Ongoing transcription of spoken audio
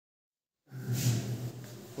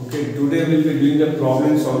Okay, today we will be doing the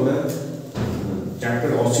problems on the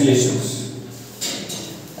chapter Oscillations.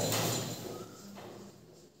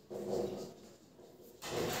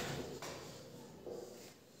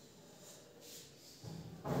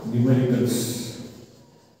 Numericals.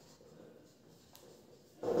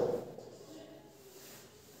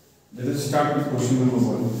 Let us start with question number 1.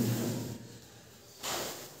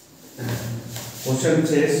 Question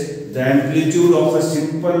says the amplitude of a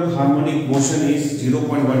simple harmonic motion is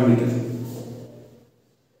 0.1 meter.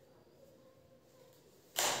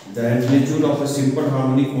 The amplitude of a simple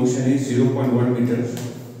harmonic motion is 0.1 meter.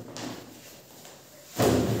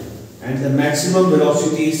 And the maximum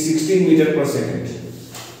velocity is 16 meter per second.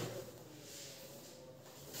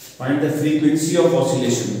 Find the frequency of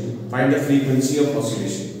oscillation. Find the frequency of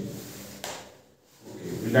oscillation.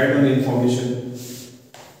 Okay, we write down the information.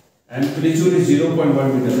 Amplitude is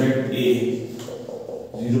 0.1 meter, right? A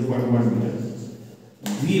 0.1 meter.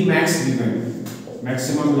 V max given,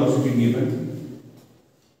 maximum velocity given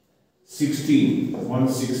 16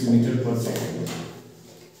 meter per second.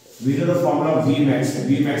 We know the formula of V max.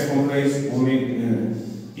 V max formula is omega,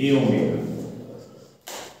 A omega.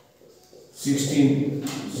 16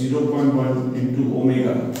 0.1 into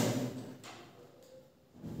omega.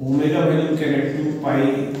 Omega value can add 2 pi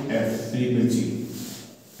f frequency.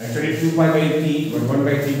 Actually 2 pi by t, but 1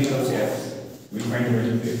 by t becomes f. We find the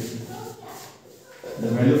value of f. The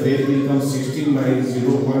value of f will become 16 by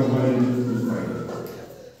 0.1 into 2 pi.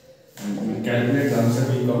 And we calculate the answer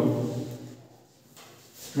will come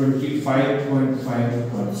 25.5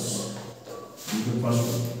 hertz. This is the first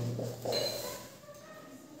one.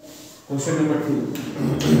 Question number 2.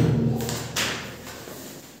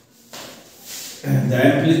 The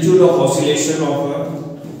amplitude of oscillation of a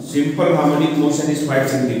simple harmonic motion is 5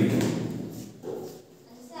 centimeter.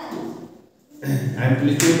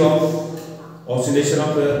 Amplitude of oscillation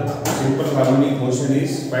of a simple harmonic motion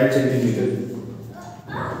is 5 centimeter.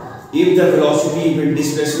 If the velocity when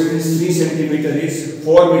displacement is 3 centimeter is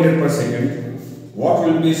 4 meter per second, what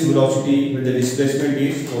will be its velocity when the displacement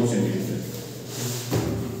is 4 centimeter?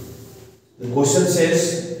 The question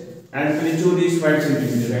says amplitude is 5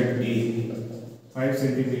 centimeter, right? A 5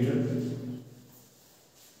 centimeter.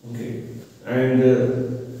 Okay, and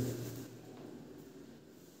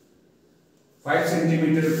 5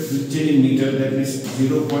 centimeter which in meter, that is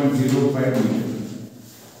 0.05 meter.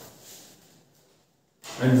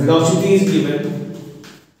 And velocity is given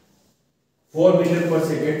 4 meter per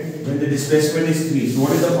second when the displacement is 3. So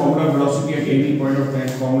what is the formula of velocity at any point of time?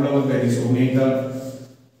 Formula of that is omega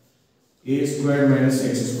a square minus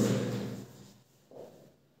x square.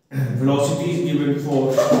 Velocity is given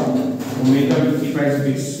 4. Omega will keep as it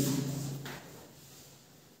is.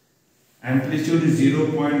 Amplitude is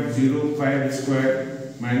 0.05 square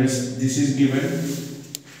minus this is given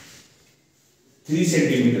 3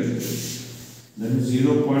 centimeters. That is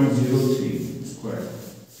 0.03 square.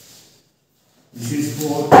 This is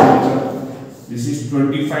 4 meter. This is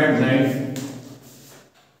 25.9.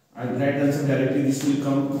 I'll write answer directly. This will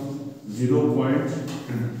come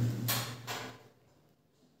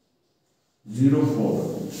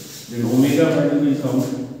 0.04. Then omega value will come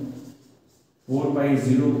 4 by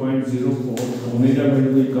 0.04. Omega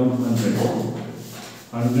value will come 100.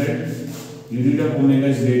 100. Unit of omega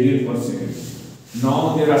is radian per second.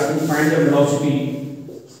 Now they are asking to find the velocity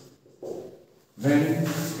when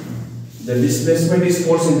the displacement is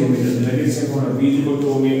 4 centimeters. Let us say V is equal to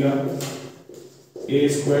omega a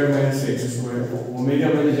square minus x square.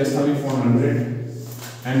 Omega value just now is 400.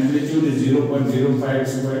 Amplitude is 0.05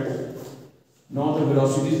 square. Now the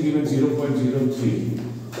velocity is given 0.03.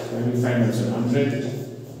 I will find answer 100.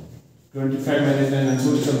 25 minus 9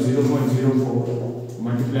 answer will come 0.04.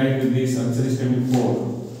 Multiplied with this answer is coming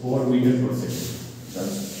 4 meter per second.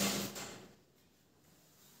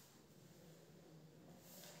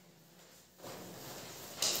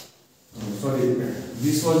 Sorry,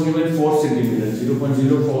 this was given 4 centimeter,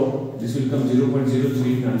 0.04. This will come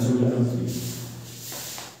 0.03. The answer will come 3.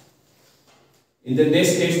 In the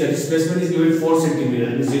next case, the displacement is given 4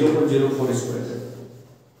 centimeter, 0.04 square.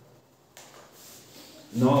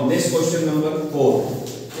 Now, next question number 4.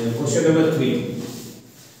 Question number 3.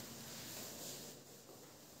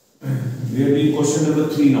 We are doing question number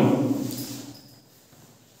 3 now.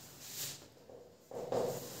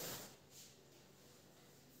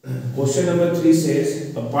 Question number 3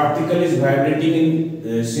 says a particle is vibrating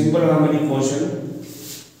in simple harmonic motion.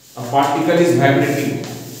 A particle is vibrating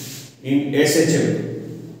in SHM.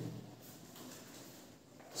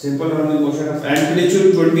 Simple harmonic motion of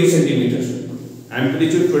amplitude 20 centimeters.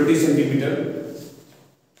 Amplitude 20 centimeter.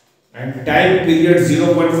 and time period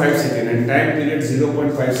 0.5 second and time period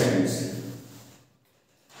 0.5 seconds.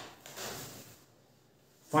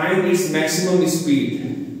 Find its maximum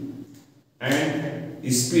speed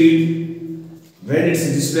and speed when its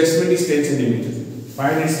displacement is 10 centimeter.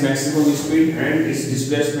 Find its maximum speed and its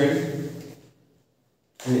displacement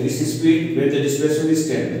and its speed when the displacement is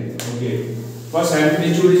 10. Okay. First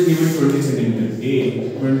amplitude is given 20 centimeter.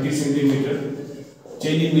 A 20 centimeter.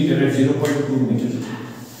 Change in meter at 0.2 meter.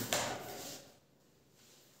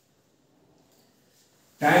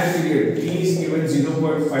 Time period t is given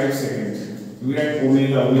 0.5 seconds. We write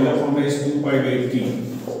omega. Omega formula is 2 pi by t.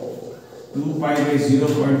 2 pi by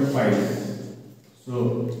 0.5. So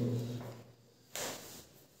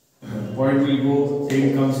point will go,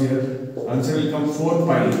 10 comes here. Answer will come 4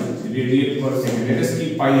 pi radian per second. Let us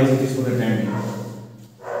keep pi as it is for the time being.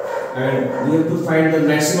 And we have to find the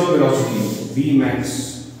maximum velocity, V max.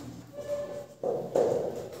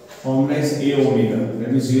 Formula is A omega.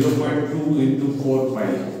 That is 0.2 into 4 pi.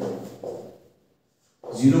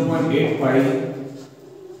 0.8 pi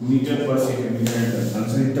meter per second. We get the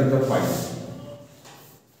answer in terms of pi.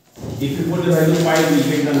 If you put the value pi, we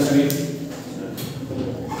get the answer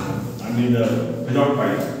without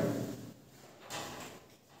pi.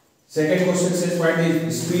 Second question says find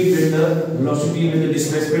the speed when the velocity when the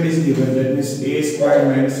displacement is given. That means a square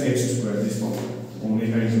minus h square. This formula.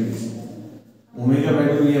 Omega is this. Omega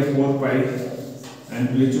value we have 4 pi.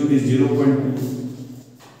 Amplitude is 0.2.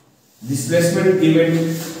 Displacement given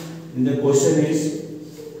in the question is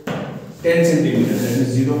 10 centimeter. That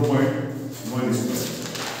is 0.1 square.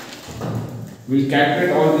 We will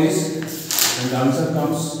calculate all this and the answer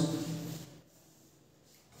comes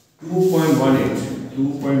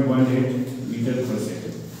 2.18 meter per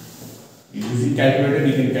second. If you see calculator,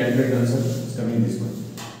 you can calculate the answer. It's coming this one.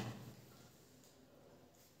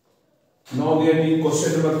 Now we are doing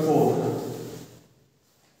question number 4.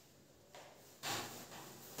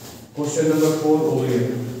 Question number 4 over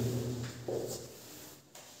here.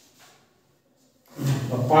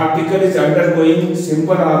 A particle is undergoing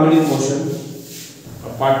simple harmonic motion. A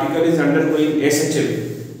particle is undergoing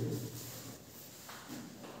SHL.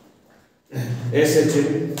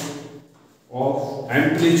 SHL of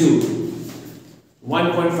amplitude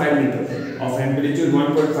 1.5 meter, of amplitude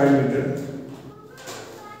 1.5 meter,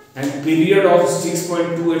 and period of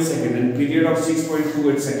 6.28 seconds, and period of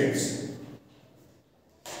 6.28 seconds.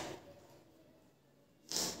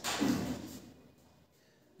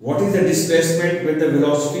 What is the displacement when the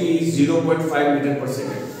velocity is 0.5 meter per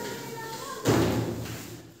second?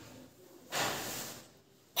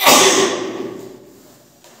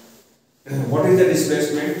 What is the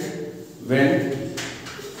displacement when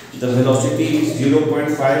the velocity is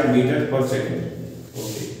 0.5 meter per second?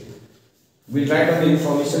 Okay. We'll write down the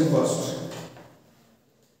information first.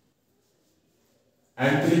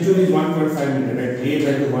 Amplitude is 1.5 meter, right? A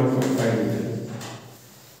value 1.5 meter.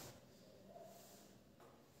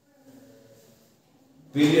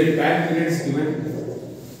 Period, time period is given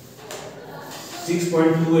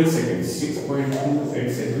 6.28 seconds.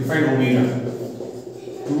 6.28 seconds. We find omega.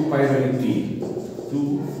 2 pi by t. 2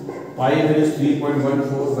 pi is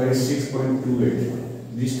 3.14 by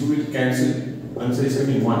 6.28. These two will cancel. Answer is going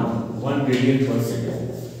to be 1 radian per second.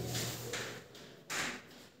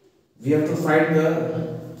 We have to find the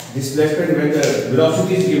displacement when the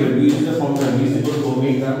velocity is given. We use the formula v is equal to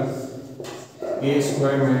omega a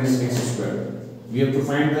square minus x square. We have to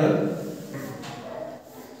find the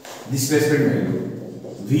displacement value.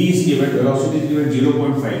 V is given, velocity is given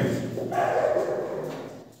 0.5.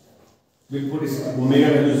 We put omega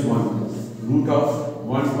value is 1. Root of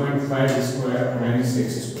 1.5 square minus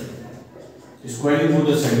x square. Squaring both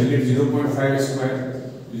the sides, we get 0.5 square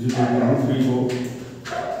is equal to root will go.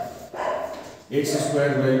 X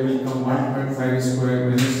square value will come 1.5 square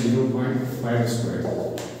minus 0.5 square.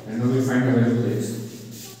 And now we find the value of x.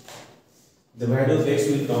 The value of x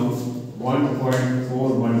will come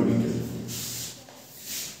 1.41 meter.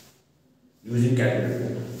 Using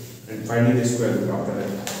calculator and finding the square root after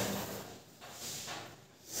that.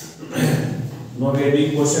 Now we are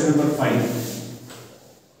doing question number 5.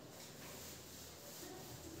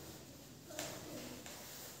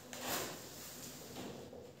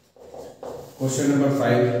 Question number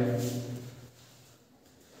 5.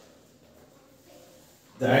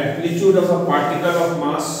 The amplitude of a particle of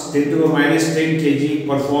mass 10 to the minus 10 kg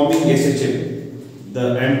performing SHL.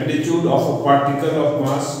 The amplitude of a particle of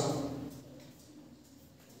mass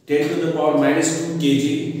 10 to the power minus 2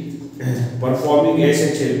 kg performing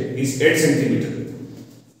SHL is 8 centimeter.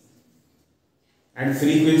 And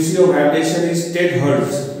frequency of vibration is 10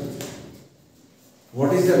 Hz.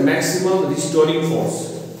 What is the maximum restoring force?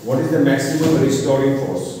 What is the maximum restoring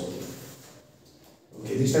force?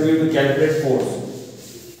 Okay, this time we have to calculate force.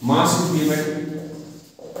 Mass is given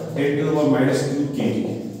 10 to the power minus 2 kg.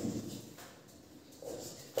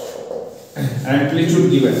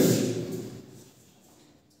 Amplitude given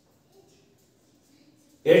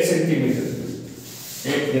 8 centimeter.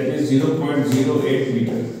 8, that means 0.08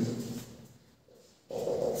 meter.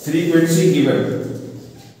 Frequency given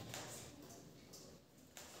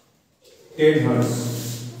 10 hertz.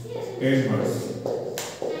 10 hertz.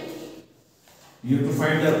 You have to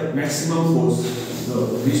find the maximum force, the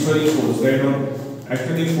restoring force. Right now,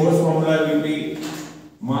 actually, force formula will be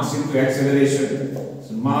mass into acceleration.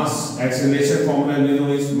 So mass acceleration formula we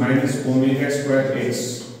know is minus omega square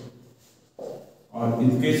x. Or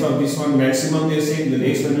in case of this one, maximum they say the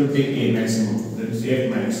next one will take a maximum. That is F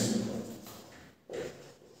max.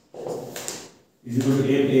 Is equal to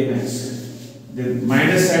A max. The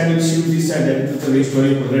minus sign will shift this side, that is the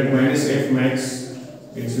restoring force. That minus F max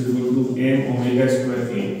x is equal to m omega square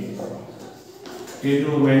a. 10 to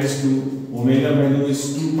the minus 2, omega value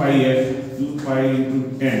is 2 pi f, 2 pi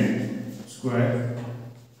into 10 square.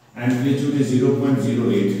 Amplitude is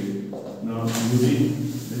 0.08. Now using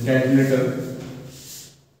the calculator,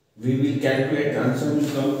 we will calculate, the answer will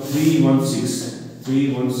come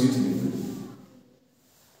 316 meter.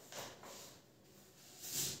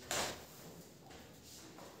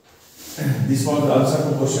 This was the answer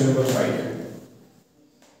for question number 5.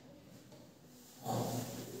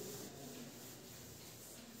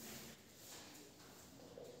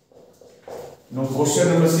 Now question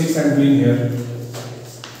number 6 I am doing here.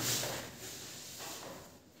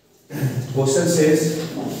 Question says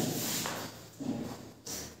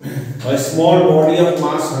a small body of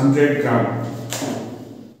mass 100 gram.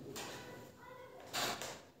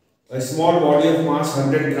 A small body of mass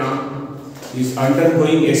 100 gram is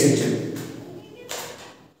undergoing SHN.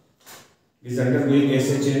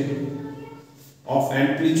 Of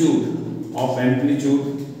amplitude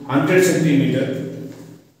 100 centimeter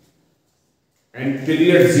and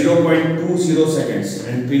period 0.20 seconds.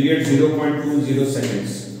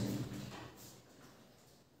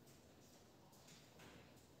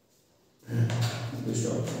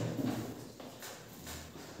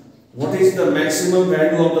 What is the maximum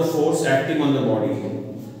value of the force acting on the body?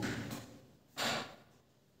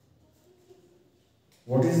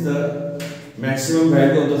 What is the maximum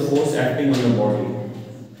value of the force acting on the body?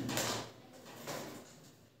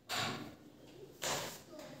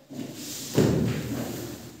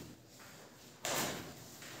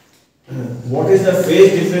 What is the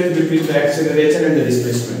phase difference between the acceleration and the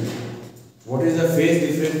displacement? What is the phase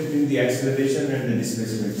difference between the acceleration and the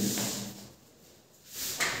displacement?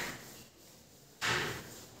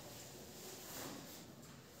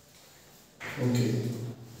 Okay.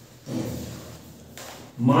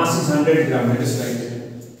 Mass is 100 gram, that is right.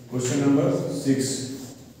 Question number 6.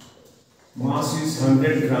 Mass is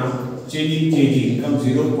 100 gram, change in kg becomes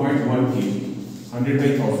 0.1 kg. 100 by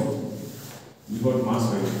 1000. We got mass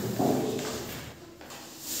value.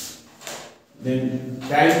 Then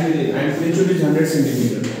time period, amplitude is 100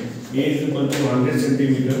 centimeter. A is equal to 100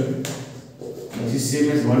 centimeter, which is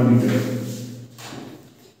same as 1 meter.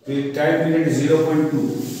 The time period is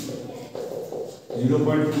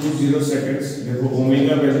 0.20 seconds. Therefore,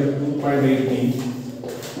 omega value 2 pi by t.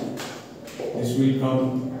 This will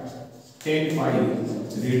come 10 pi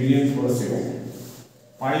radian per second.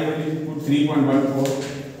 Pi value put 3.14.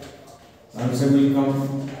 Answer will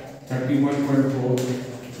come 31.4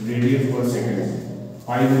 radian per second.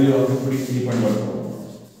 Pi value also put 3.14.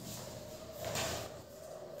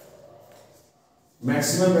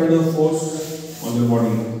 Maximum value of force on the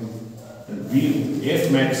body. V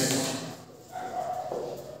F max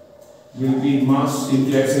will be mass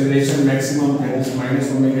into acceleration maximum, that is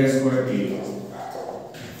minus omega square a.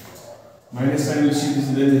 Minus sign will shift, this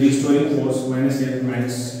is the restoring force, minus F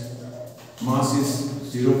max. Mass is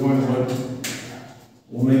 0.1.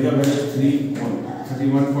 Omega value is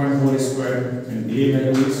 31.4 square and A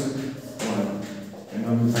value is 1. And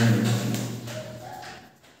now we find it.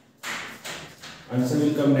 Answer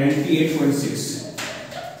will come 98.6.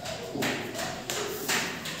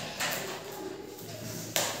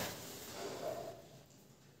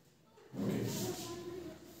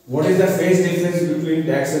 What is the phase difference between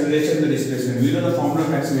the acceleration and the displacement? We know the formula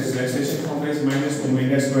of acceleration. Acceleration formula is minus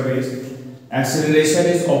omega square a. Acceleration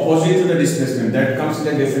is opposite to the displacement. That comes in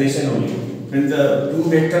the definition only. When the two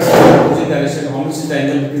vectors are in opposite direction, how much is the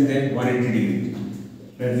angle between them? 180 degree.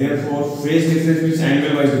 And therefore, phase difference means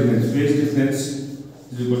angle wise difference. Phase difference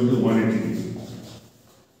is equal to 180 degree.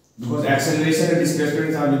 Because acceleration and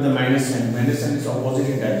displacement are with the minus sign. Minus sign is opposite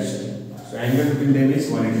in direction. So angle between them is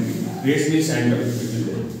 180 degree. Raise this angle between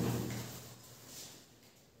them.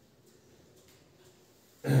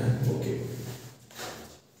 Okay.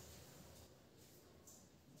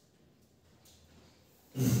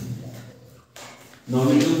 Now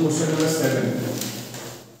we do question number 7.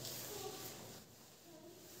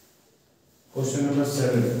 Question number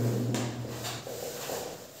 7.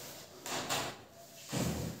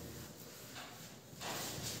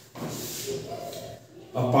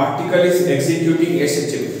 A particle is executing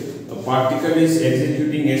SHM. A particle is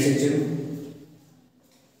executing SHM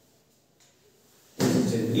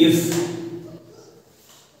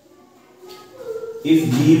if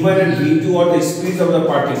V1 and V2 are the speeds of the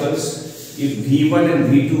particles, if V1 and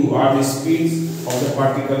V2 are the speeds of the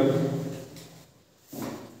particle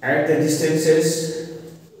at the distances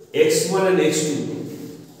x1 and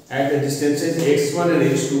x2, at the distances x1 and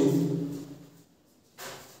x2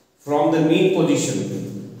 from the mean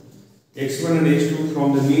position, x1 and x2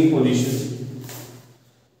 from the mean position,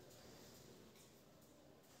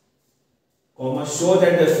 comma, show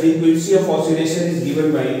that the frequency of oscillation is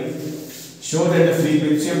given by, show that the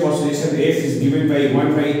frequency of oscillation f is given by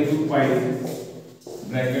 1 by 2 pi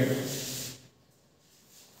bracket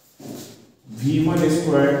v1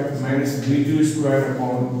 squared minus v2 squared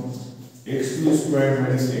upon x2 squared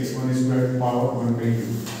minus x1 squared power 1 by 2.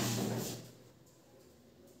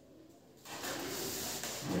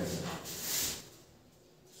 Yes.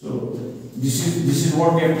 So this is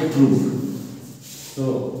what we have to prove. So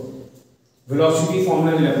velocity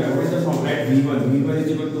formula will apply. What is the formula at v1? v1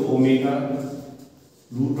 is equal to omega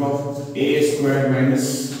root of a squared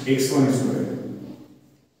minus x1 squared.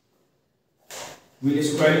 We will be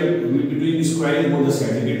doing the squaring both the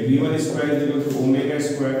sides. We get v1 squared is equal to omega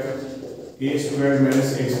squared a squared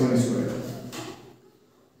minus x1 squared.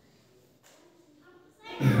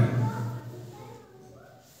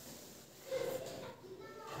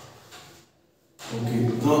 Okay,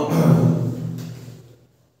 now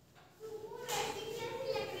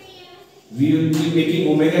we will be making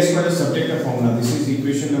omega squared a subjective formula. This is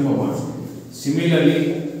equation number 1.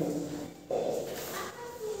 Similarly,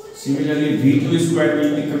 v2 squared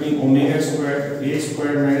will be becoming omega squared a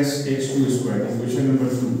squared minus x2 squared. Equation number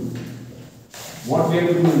 2. What we have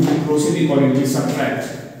to do, we proceed accordingly. We subtract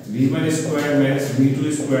v1 squared minus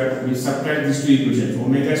v2 squared. We subtract these two equations.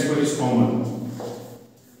 Omega squared is common.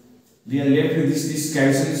 We are left with this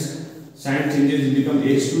cancels. Sign changes, it become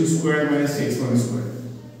x2 squared minus x1 squared.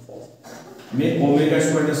 Make omega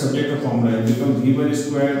squared the subjective formula. It becomes v1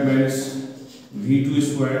 squared minus v2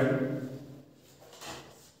 squared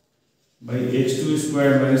by h2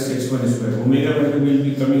 squared minus x1 squared. Omega value will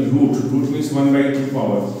be coming root. Root means 1 by 2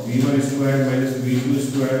 power. v1 squared minus v2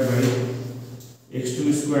 squared by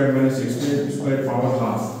x2 squared minus x1 squared power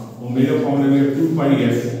half. Omega formula will be 2 pi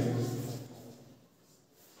f.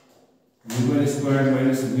 v1 squared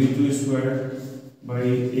minus v2 squared by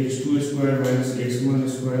x2 squared minus x1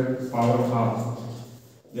 squared power half.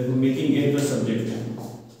 Therefore, making f the subject.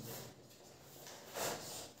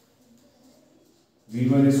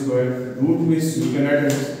 v1 squared root means you can add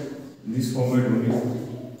this format only.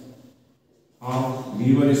 Half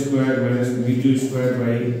v1 squared minus v2 squared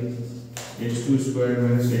by x2 squared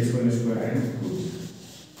minus x1 squared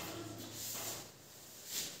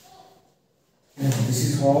and this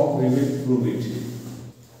is how we will prove it.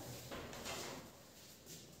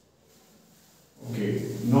 Okay,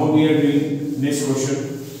 now we are doing next question.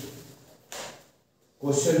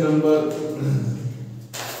 Question number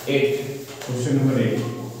 8. Question number 8.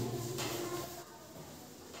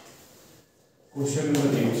 Question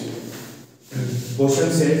number 8. Question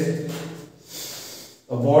says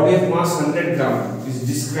a body of mass 100 gram is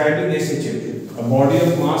describing SHM. A body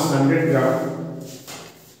of mass 100 gram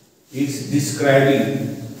is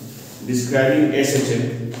describing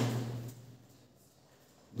SHM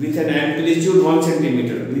with an amplitude 1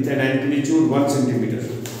 centimeter. With an amplitude 1 centimeter.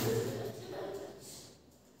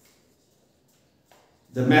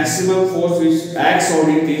 The maximum force which acts on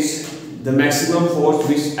it is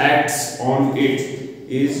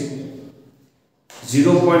is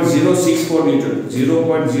 0.064 Newton.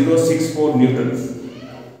 0.064 Newton.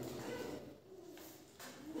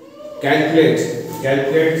 Calculate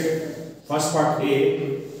first part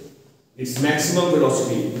A, its maximum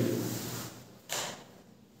velocity.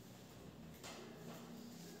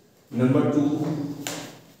 Number 2,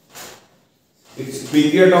 its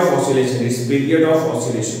period of oscillation. Period of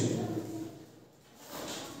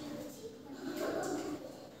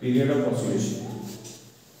oscillation.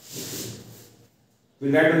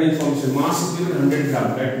 We'll write down information. Mass is given 100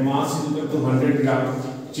 gram. That mass is equal to 100 gram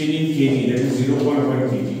change in kg. That is 0.1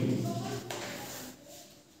 kg.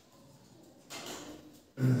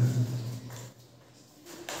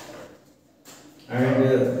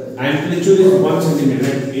 amplitude is 1 centimeter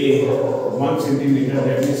at A, 1 centimeter,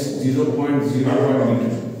 that is 0.01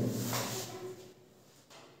 meter.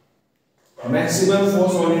 Maximum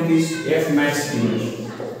force on it is F max given.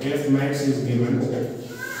 F max is given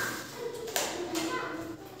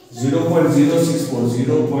 0.064,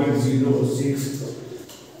 0.06.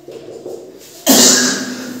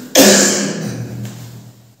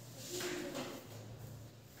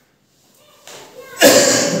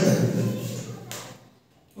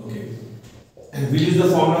 We'll use the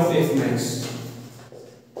formula of F max.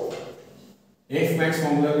 F max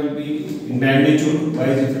formula will be in magnitude,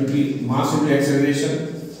 wise it will be mass into acceleration,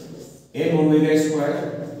 m omega square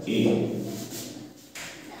A.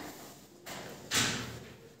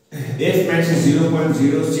 F max is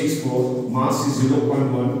 0.064, mass is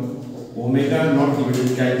 0.1, omega not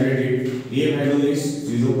given, calculate it, A value is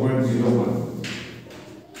 0.01.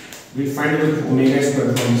 We'll find out omega square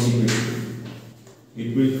from this equation. It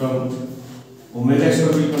will come, omega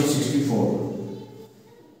square will become 64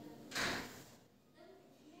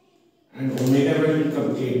 and omega value will become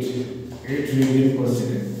 8 radian per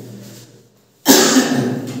second.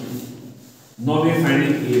 Now we are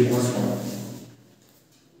finding A first part.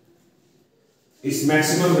 Its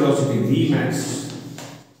maximum velocity V max.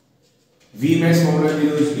 V max formula we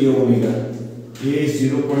know is A omega. A is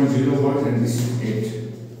 0.01 and this is 8.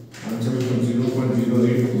 Answer will come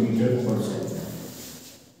 0.08 meter per second.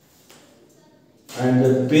 And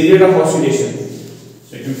the period of oscillation,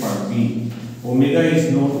 second part B, omega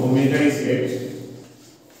is known, omega is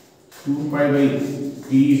 8, 2 pi by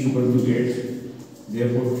T is equal to 8,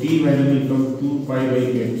 therefore T value will come 2 pi by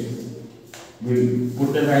 8. We'll put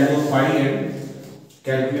the value of pi and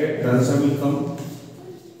calculate, the answer will come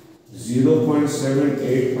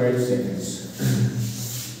 0.785 seconds.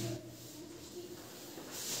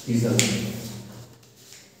 Is the answer.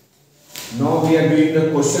 Now we are doing the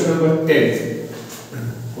question number 10.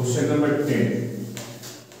 Question number 10.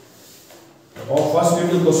 Or first we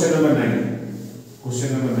do question number 9. Question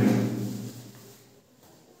number 9.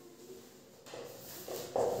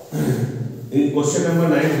 In question number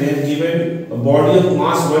 9, they have given a body of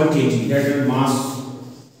mass 1 kg. That is mass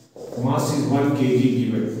is 1 kg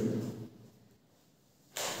given.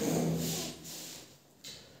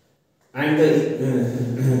 And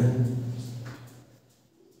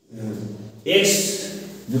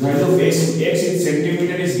the value of x in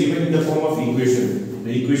centimeter is given in the form of equation.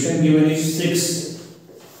 The equation given is 6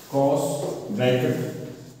 cos bracket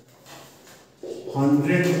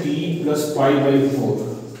 100t plus pi by 4.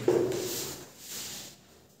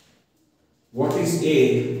 What is A?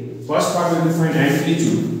 First part we will find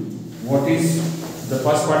amplitude. What is the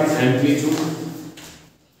first part is amplitude.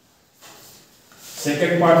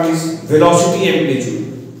 Second part is velocity amplitude.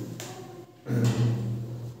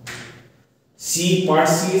 C part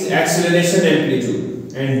C is acceleration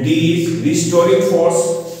amplitude and D is restoring force,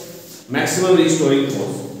 maximum restoring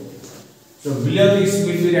force. So below this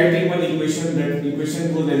we will be writing one equation. That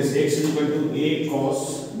equation goes as x is equal to A cos,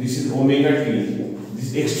 this is omega t. This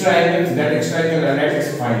extra angle, that extra angle I write as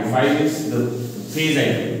phi. Phi is the phase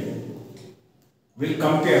angle. We'll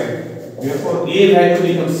compare. Therefore A value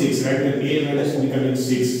becomes 6, right? When A value is becoming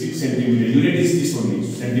 6 centimeter. Unit is this only,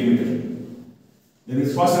 centimeter. Then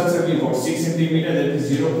his first answer we got 6 centimeter, that is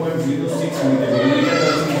 0.06 meter.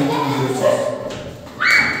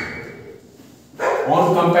 On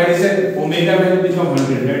comparison, omega value become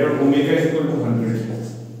 100, right? Or omega is equal to 100.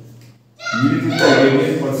 Unit is the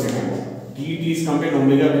radian per second. T is compared,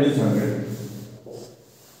 omega value is 100.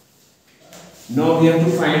 Now we have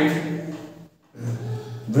to find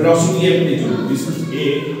velocity amplitude. This is A.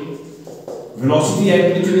 Velocity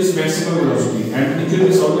amplitude is maximum velocity. Amplitude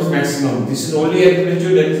is always maximum. This is only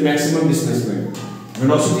amplitude, that is maximum displacement.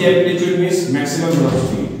 Velocity amplitude means maximum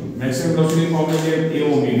velocity. Maximum velocity formula is A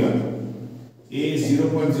omega. A is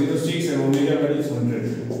 0.06 and omega value is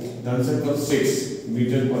 100. The answer comes 6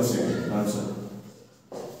 meter per second. Answer.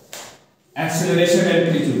 Acceleration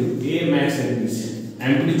amplitude. A max amplitude.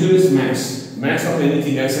 Amplitude is max. Max of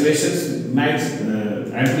anything. Acceleration is max.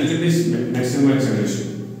 Amplitude is maximum acceleration.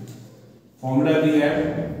 Formula we have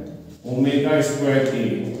omega square A.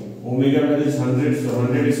 Omega value is 100, so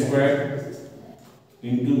 100 square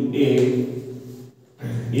into A.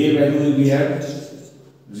 A value we have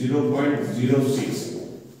 0.06.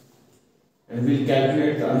 And we'll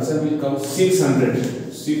calculate, the answer will come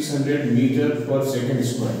 600 meter per second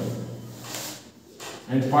square.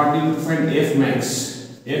 And partly we will find F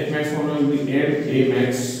max. F max formula will be M A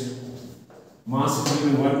max. Mass is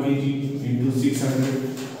equal to 1 kg into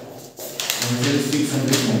 600. And then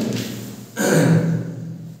 600 meter.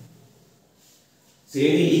 So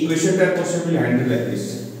any equation type question will handle like this.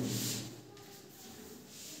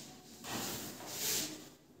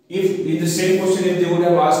 in the same question, if they would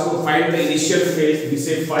have asked to find the initial phase, we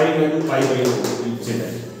say phi value pi by 4. We say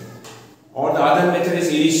that. Or the other method is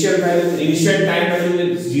initial value, initial time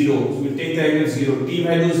value is 0. So we take the angle 0. T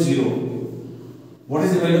value is 0. What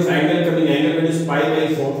is the value of angle coming? Angle value is pi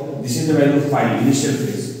by 4. This is the value of phi, initial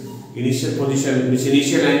phase. Initial position, which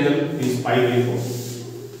initial angle is pi by 4.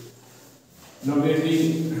 Now we are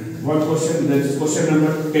doing one question, that is question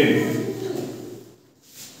number 10.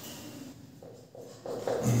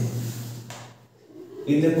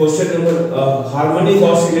 In the question number, harmonic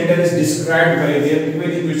oscillator is described by their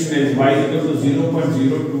given equation as y is equal to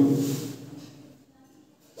 0.02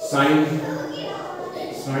 sine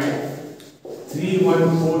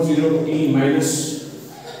 3140 t minus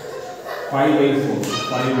pi by 4,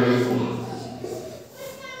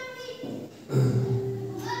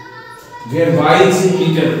 where y is in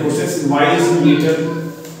meter, process y is in meter,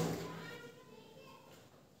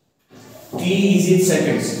 t is in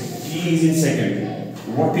seconds,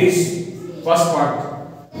 What is first part?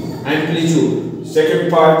 Amplitude.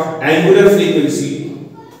 Second part, angular frequency.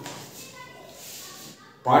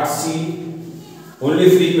 Part C, only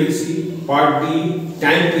frequency. Part D,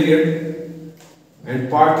 time period. And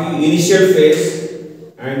part E, initial phase.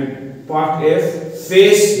 And part F,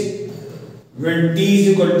 phase when t is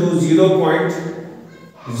equal to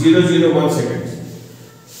 0.001 seconds.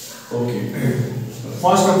 Okay.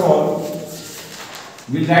 First of all,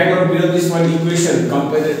 we write down below this one equation,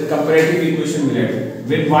 comparative equation we write.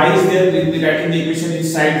 When y is there, we will be writing the equation in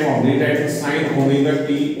sine form. We write it sine omega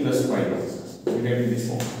t plus pi. We write in this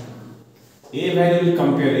form. A value will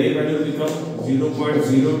compare. A value will become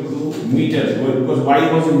 0.02 meter because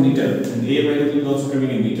y was in meter, and A value will also coming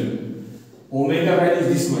in meter. Omega value is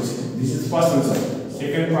this much. This is first answer.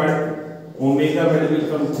 Second part, omega value will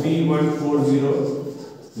come 3140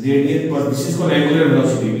 radian per. This is called angular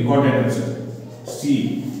velocity. We got that answer.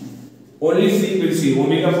 C. Only frequency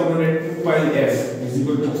omega followed at 2 pi f is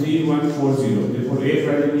equal to 3140. Therefore, f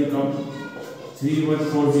value will come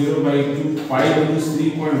 3140 by 2 pi value is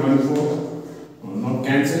 3.14. Not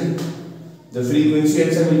cancel. The frequency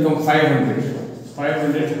answer will come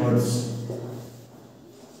 500 hertz.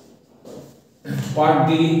 Part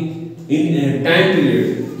D, in time period,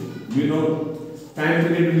 we know time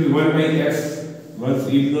period will be 1 by f.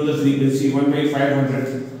 Once you know the frequency 1 by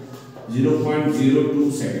 500.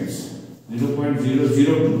 0.02 seconds,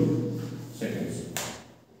 0.002 seconds,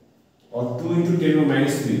 or 2 into 10 to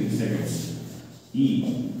minus 3 seconds.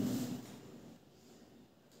 E.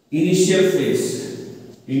 Initial phase,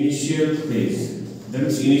 that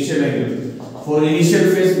is initial angle. For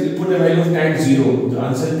initial phase, we put a value of time 0. The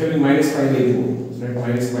answer is coming minus pi by 4. Right,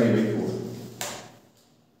 minus pi by 4.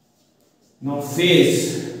 Now phase,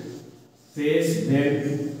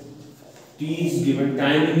 then t is given,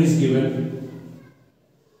 timing is given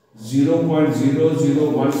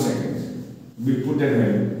 0.001 seconds. We put that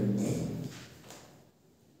value.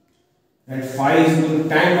 At phi is equal to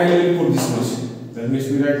time value, we put this much. That means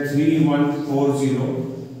we write 3140.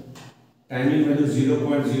 Timing value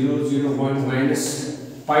 0.001 minus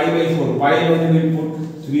pi by 4. Pi value we put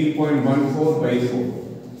 3.14 by 4.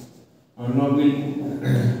 And now we will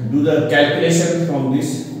do the calculation from this,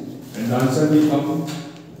 and the answer will come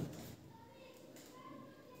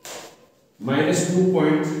minus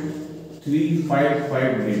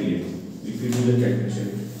 2.355 radian if you do the calculation.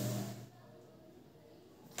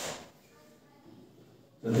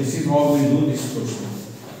 So this is how we do this question.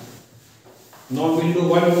 Now we will do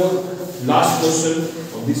one more last question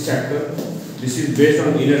of this chapter. This is based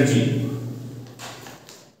on energy.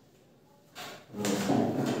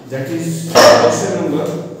 That is question number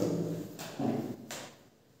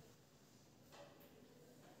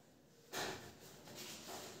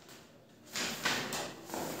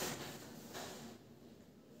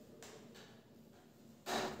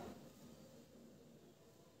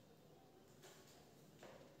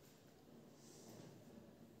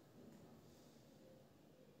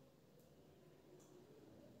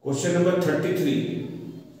Question number 33.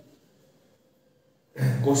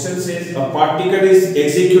 Question says a particle is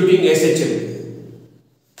executing SHM.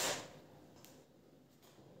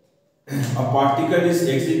 A particle is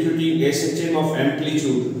executing SHM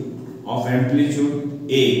of amplitude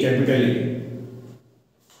A, capital A.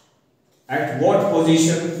 At what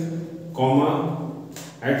position, from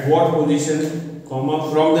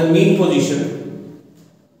the mean position,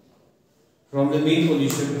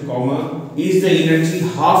 is the energy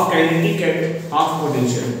half kinetic and half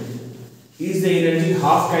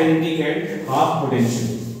potential?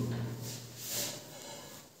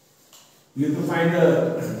 You have to find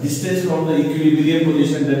the distance from the equilibrium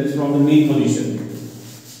position, that is from the mean position.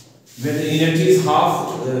 when the energy is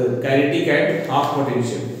half kinetic and half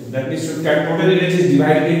potential. That means total energy is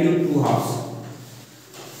divided into two halves.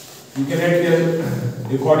 You can write here,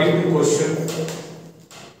 according to question,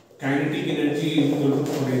 kinetic energy is equal to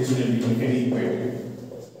potential energy. You can equate it.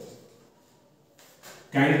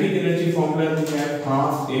 Kinetic energy formula we have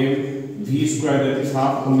half m v square, that is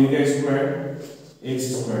half omega square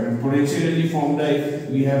x square, and potential energy formula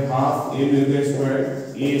we have half m omega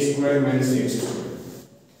square a square minus x square.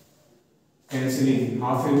 Cancelling,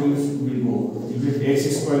 half m will go. If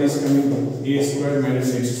x square is coming a square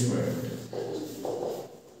minus x square,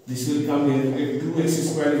 this will come here. If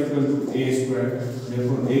 2x square is equal to a square,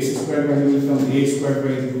 therefore x square value will come a square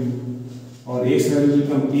by 2, or x value will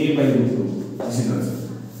come a by root 2. This is answer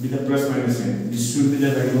with the plus minus sign. This should be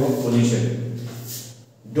the value of position.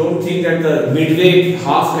 Don't think that the midway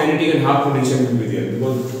half kinetic and half potential will be there,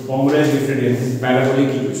 because formula is different here. This is parabolic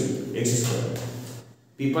equation x square.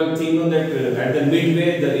 People think that at the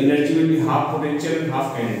midway the energy will be half potential and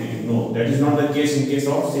half kinetic. No, that is not the case in case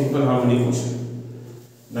of simple harmonic motion.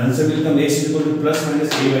 The answer will come x is equal to plus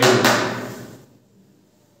minus a by root.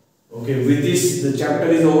 Okay, with this the chapter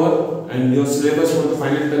is over and your syllabus for the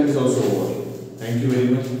final term is also over. Thank you very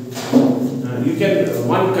much. You can,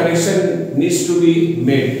 one correction needs to be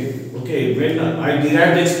made. Okay, when I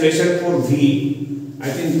derived the expression for V, I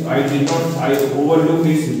think I overlooked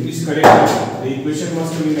this. Please correct it. The equation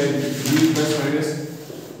must be like V plus minus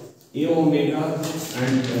a omega,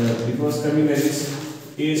 and it was coming as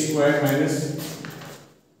a square minus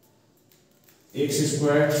x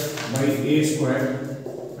square by a square,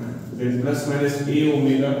 then plus minus a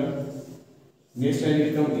omega. Next line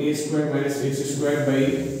will come a square minus x square by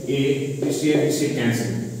a. This here is a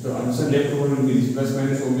cancel. So answer left over will be this plus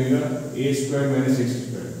minus omega a square minus x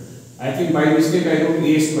square. I think by mistake I wrote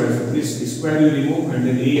a square. So this square you remove and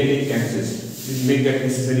then a and a cancels. Please make that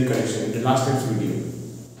necessary correction in the last time's video.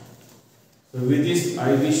 So with this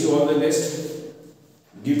I wish you all the best.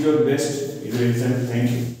 Give your best in your exam.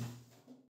 Thank you.